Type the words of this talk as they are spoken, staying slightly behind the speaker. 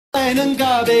non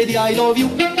cape di I love you.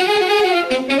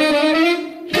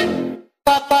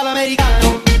 Papà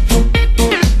l'americano.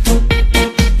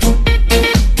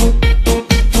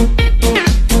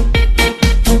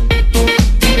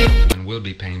 And will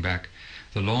be paying back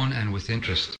the loan and with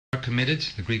interest. Are committed,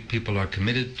 the Greek people are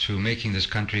committed to making this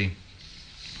country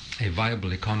a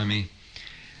viable economy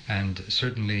and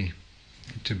certainly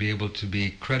to be able to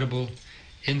be credible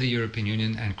in the European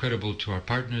Union and credible to our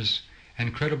partners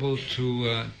and credible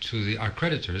to our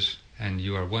creditors, and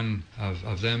you are one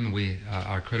of them. We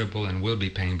are credible and will be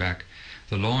paying back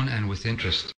the loan and with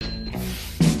interest.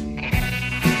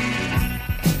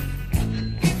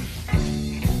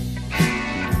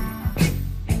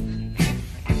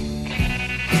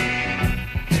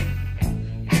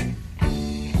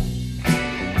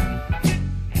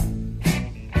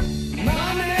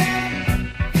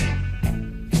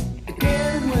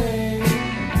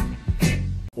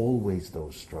 Always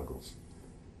those struggles.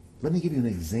 Let me give you an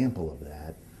example of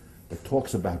that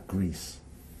talks about Greece.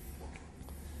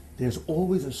 There's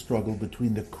always a struggle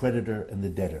between the creditor and the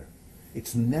debtor.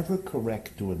 It's never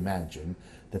correct to imagine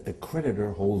that the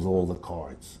creditor holds all the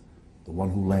cards, the one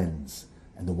who lends,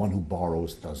 and the one who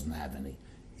borrows doesn't have any.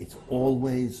 It's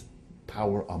always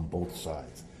power on both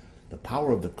sides. The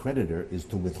power of the creditor is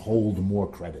to withhold more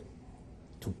credit,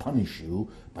 to punish you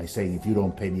by saying, if you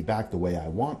don't pay me back the way I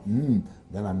want,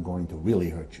 then I'm going to really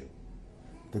hurt you.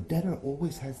 The debtor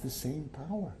always has the same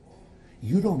power.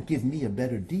 You don't give me a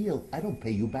better deal, I don't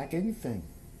pay you back anything.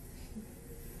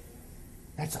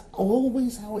 That's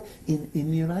always how it,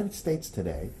 in the United States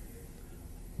today,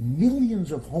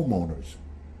 millions of homeowners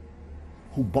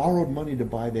who borrowed money to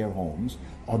buy their homes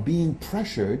are being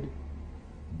pressured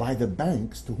by the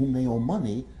banks to whom they owe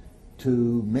money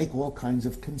to make all kinds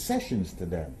of concessions to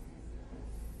them.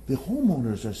 The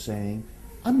homeowners are saying,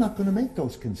 I'm not going to make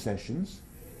those concessions,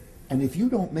 and if you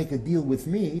don't make a deal with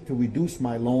me to reduce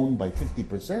my loan by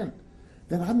 50%,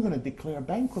 then I'm going to declare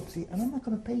bankruptcy and I'm not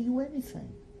going to pay you anything.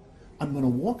 I'm going to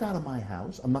walk out of my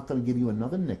house, I'm not going to give you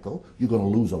another nickel, you're going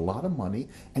to lose a lot of money,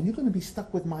 and you're going to be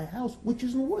stuck with my house, which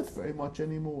isn't worth very much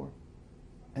anymore.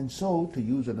 And so, to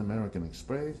use an American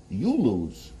expression, you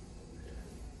lose.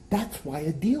 That's why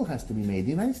a deal has to be made.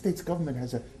 The United States government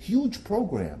has a huge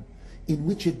program in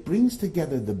which it brings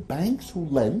together the banks who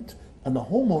lent and the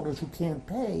homeowners who can't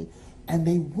pay, and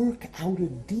they work out a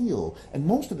deal. And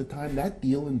most of the time that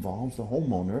deal involves the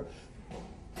homeowner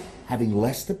having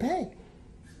less to pay.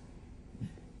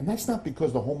 And that's not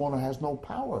because the homeowner has no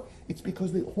power. It's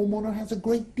because the homeowner has a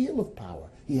great deal of power.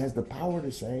 He has the power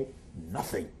to say,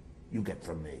 nothing you get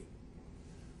from me.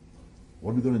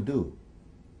 What are we going to do?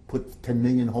 Put 10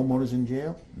 million homeowners in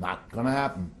jail? Not going to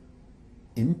happen.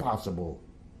 Impossible.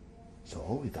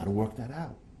 So we got to work that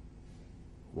out.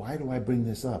 Why do I bring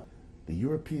this up? The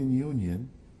European Union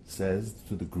says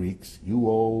to the Greeks, you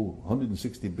owe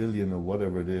 160 billion or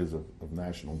whatever it is of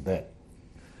national debt.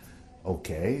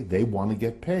 Okay, they want to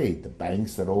get paid. The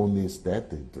banks that own this debt,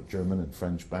 the German and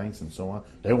French banks and so on,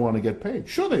 they want to get paid.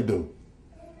 Sure they do.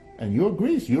 And you're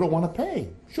Greece, you don't want to pay.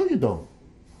 Sure you don't.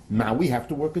 Now we have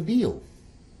to work a deal.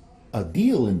 A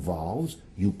deal involves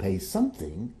you pay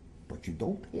something, but you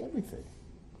don't pay everything.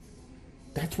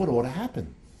 That's what ought to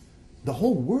happen. The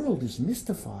whole world is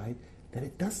mystified that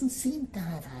it doesn't seem to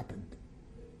have happened.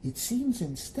 It seems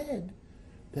instead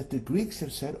that the Greeks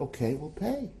have said, okay, we'll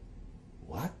pay.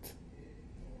 What?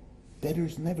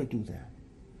 Debtors never do that.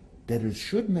 Debtors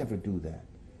should never do that.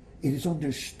 It is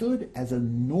understood as a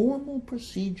normal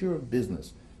procedure of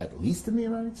business, at least in the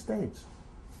United States,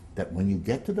 that when you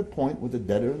get to the point where the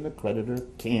debtor and the creditor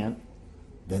can't,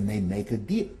 then they make a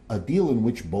deal in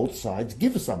which both sides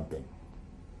give something.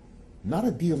 Not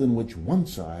a deal in which one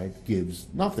side gives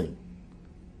nothing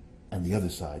and the other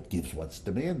side gives what's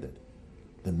demanded.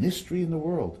 The mystery in the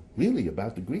world, really,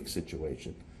 about the Greek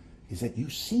situation is that you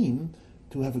seem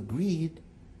to have agreed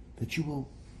that you will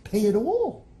pay it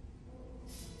all.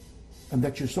 And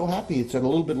that you're so happy it's at a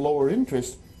little bit lower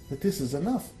interest that this is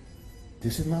enough.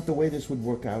 This is not the way this would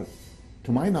work out,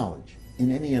 to my knowledge,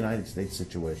 in any United States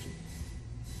situation.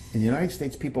 In the United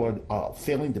States, people are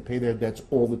failing to pay their debts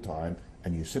all the time,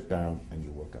 and you sit down and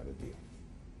you work out a deal.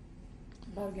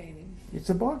 Bargaining. It's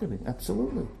a bargaining,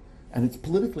 absolutely. And it's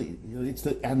politically, it's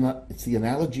the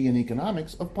analogy in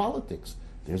economics of politics.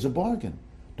 There's a bargain.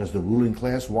 Does the ruling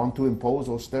class want to impose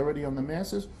austerity on the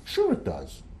masses? Sure it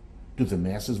does. Do the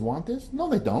masses want this? No,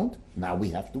 they don't. Now we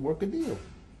have to work a deal.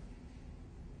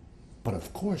 But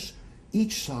of course,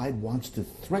 each side wants to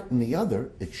threaten the other,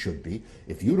 it should be,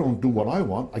 if you don't do what I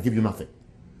want, I give you nothing.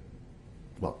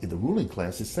 Well, the ruling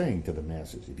class is saying to the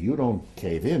masses, if you don't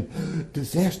cave in,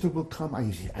 disaster will come.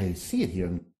 I see it here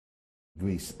in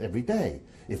Greece every day.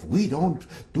 If we don't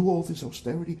do all this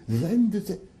austerity, then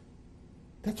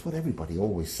that's what everybody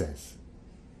always says.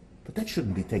 But that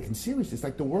shouldn't be taken seriously. It's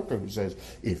like the worker who says,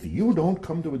 if you don't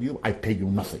come to a deal, I pay you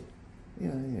nothing.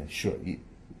 Yeah, sure.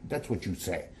 That's what you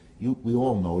say. We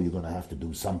all know you're going to have to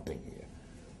do something here.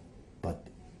 But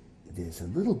there's a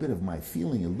little bit of my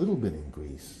feeling, a little bit in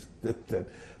Greece, that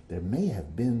there may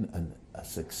have been a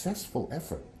successful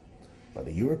effort by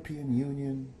the European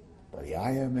Union, by the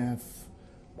IMF,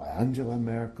 by Angela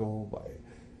Merkel, by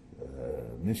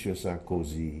Monsieur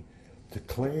Sarkozy, to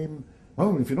claim,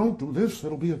 oh, if you don't do this,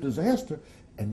 it'll be a disaster.